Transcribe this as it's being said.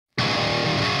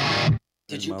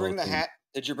Did There's you my bring the little thing. hat?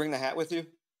 Did you bring the hat with you?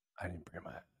 I didn't bring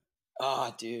my hat.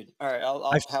 Ah, dude. All right, I'll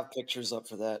I've have pictures up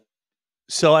for that.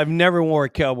 So I've never wore a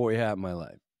cowboy hat in my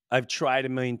life. I've tried a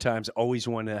million times. I always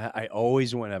want to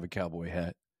have a cowboy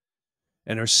hat.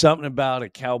 And there's something about a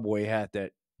cowboy hat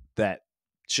that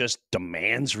just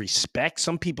demands respect.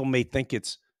 Some people may think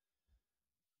it's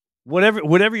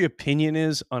whatever your opinion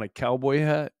is on a cowboy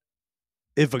hat.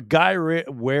 If a guy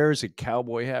wears a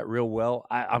cowboy hat real well,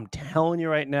 I'm telling you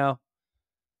right now,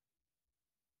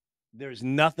 there's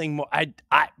nothing more.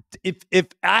 If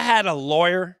I had a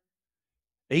lawyer,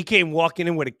 he came walking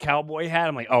in with a cowboy hat,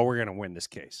 I'm like, oh, we're gonna win this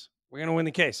case. We're gonna win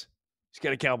the case. He's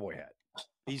got a cowboy hat.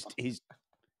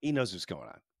 He knows what's going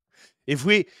on.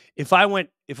 If I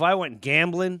went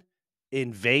gambling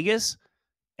in Vegas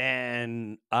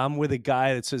and I'm with a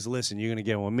guy that says, listen, you're gonna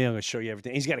get with me, I'm gonna show you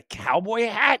everything. He's got a cowboy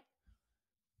hat.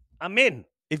 I'm in.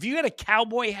 If you got a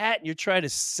cowboy hat and you're trying to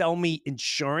sell me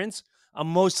insurance, I'm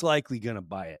most likely gonna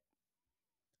buy it.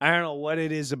 I don't know what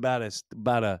it is about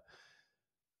a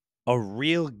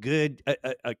real good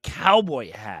a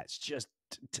cowboy hat.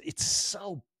 It's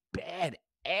so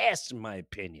badass in my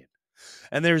opinion.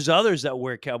 And there's others that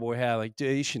wear cowboy hat like,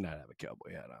 dude, you should not have a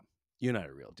cowboy hat on. You're not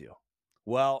a real deal.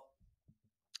 Well,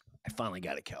 I finally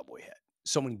got a cowboy hat.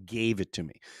 Someone gave it to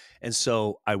me. And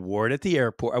so I wore it at the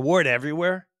airport. I wore it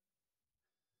everywhere.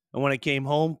 And when I came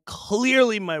home,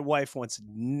 clearly my wife wants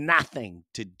nothing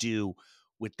to do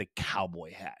with the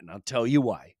cowboy hat. And I'll tell you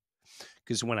why.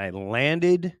 Because when I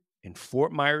landed in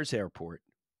Fort Myers Airport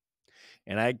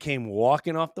and I came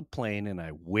walking off the plane and I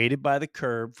waited by the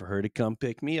curb for her to come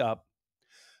pick me up,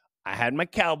 I had my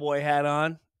cowboy hat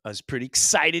on. I was pretty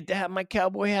excited to have my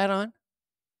cowboy hat on.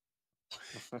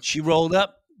 She rolled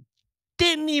up,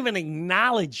 didn't even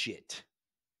acknowledge it.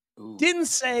 Ooh. Didn't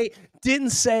say,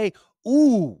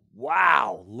 ooh,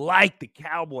 wow, like the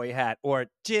cowboy hat, or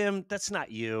Tim, that's not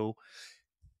you.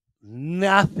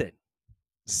 Nothing.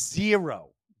 Zero.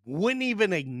 Wouldn't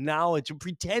even acknowledge and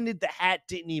pretended the hat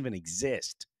didn't even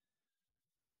exist.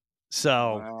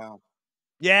 So, wow.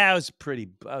 Yeah, it was pretty.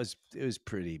 It was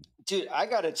pretty. Dude, I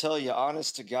gotta tell you,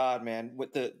 honest to God, man.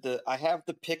 With I have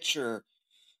the picture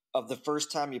of the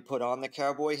first time you put on the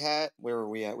cowboy hat. Where were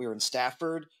we at? We were in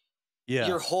Stafford. Yeah.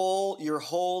 Your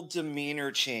whole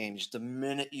demeanor changed the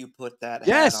minute you put that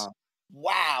hat on.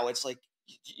 Wow, it's like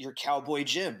you're Cowboy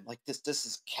Jim. Like this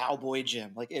is Cowboy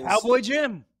Jim. Like it was Cowboy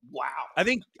Jim. Wow. I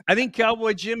think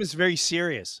Cowboy Jim is very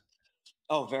serious.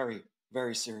 Oh, very,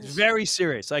 very serious. Very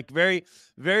serious. Like very,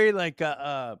 very like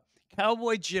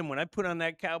Cowboy Jim. When I put on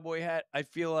that cowboy hat, I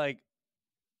feel like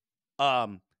a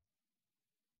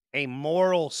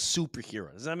moral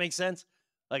superhero. Does that make sense?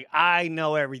 Like I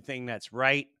know everything that's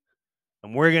right,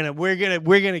 and we're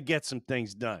gonna get some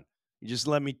things done. You just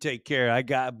let me take care.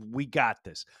 We got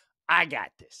this. I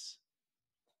got this.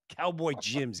 Cowboy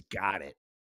Jim's got it.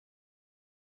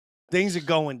 Things are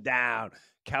going down.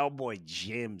 Cowboy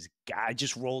Jim's got. I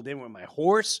just rolled in with my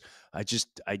horse. I just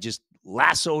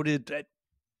lassoed it.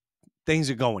 Things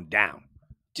are going down.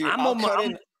 Dude, I'll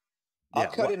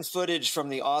cut in footage from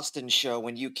the Austin show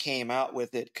when you came out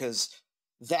with it, because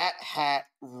that hat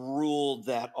ruled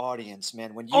that audience,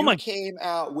 man. When you came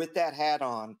out with that hat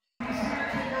on.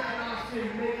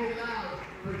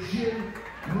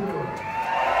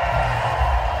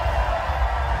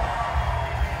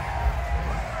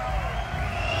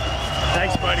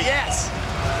 Thanks, buddy. Yes.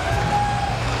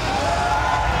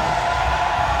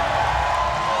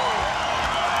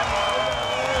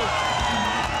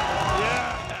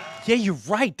 Yeah, you're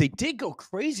right. They did go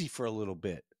crazy for a little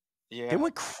bit. Yeah. They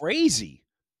went crazy.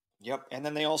 Yep. And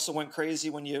then they also went crazy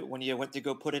when you went to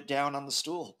go put it down on the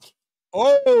stool.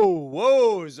 Oh,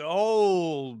 whoa.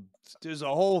 There's a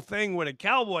whole thing with a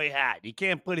cowboy hat. You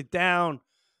can't put it down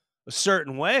a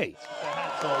certain way. The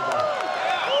hat's all down.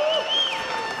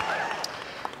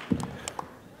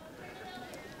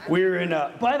 We're in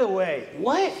by the way,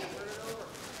 what?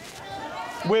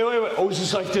 Wait. Oh, is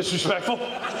this like disrespectful?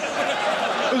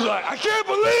 It's like, I can't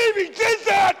believe he did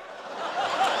that!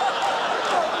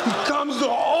 He comes to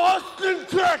Austin,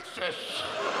 Texas,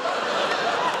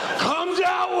 comes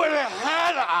out with a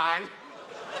hat on,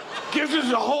 gives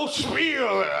us a whole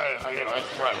spiel.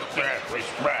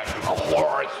 Respect, of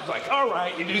course. It's like, all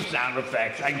right, you do sound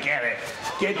effects. I get it.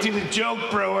 Get to the joke,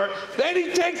 Breuer. Then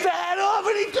he takes the hat off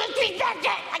and he does it.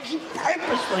 He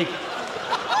purposely.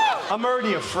 I'm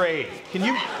already afraid. Can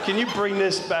you bring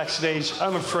this backstage?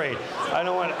 I'm afraid. I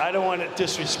don't want it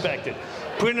disrespected.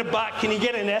 Put in a box. Can you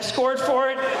get an escort for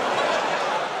it?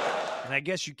 And I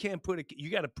guess you can't you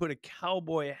got to put a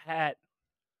cowboy hat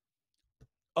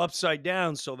upside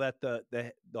down so that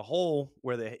the hole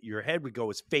where your head would go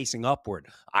is facing upward.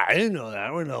 I didn't know that. I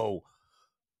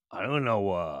don't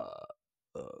know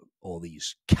all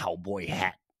these cowboy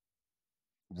hat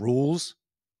rules.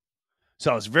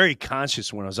 So I was very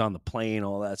conscious when I was on the plane,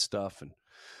 all that stuff. And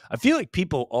I feel like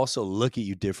people also look at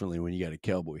you differently when you got a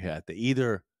cowboy hat.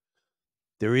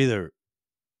 They're either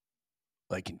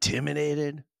like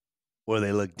intimidated or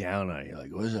they look down on you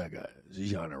like, what's that guy? Is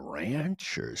he on a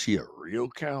ranch or is he a real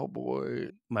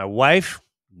cowboy? My wife,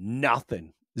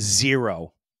 nothing.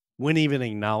 Zero. Wouldn't even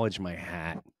acknowledge my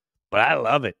hat. But I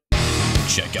love it.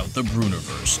 Check out the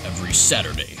Breuniverse every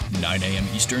Saturday, 9 a.m.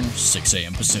 Eastern, 6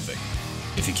 a.m. Pacific.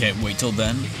 If you can't wait till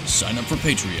then, sign up for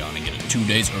Patreon and get it 2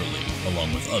 days early,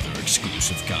 along with other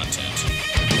exclusive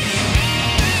content.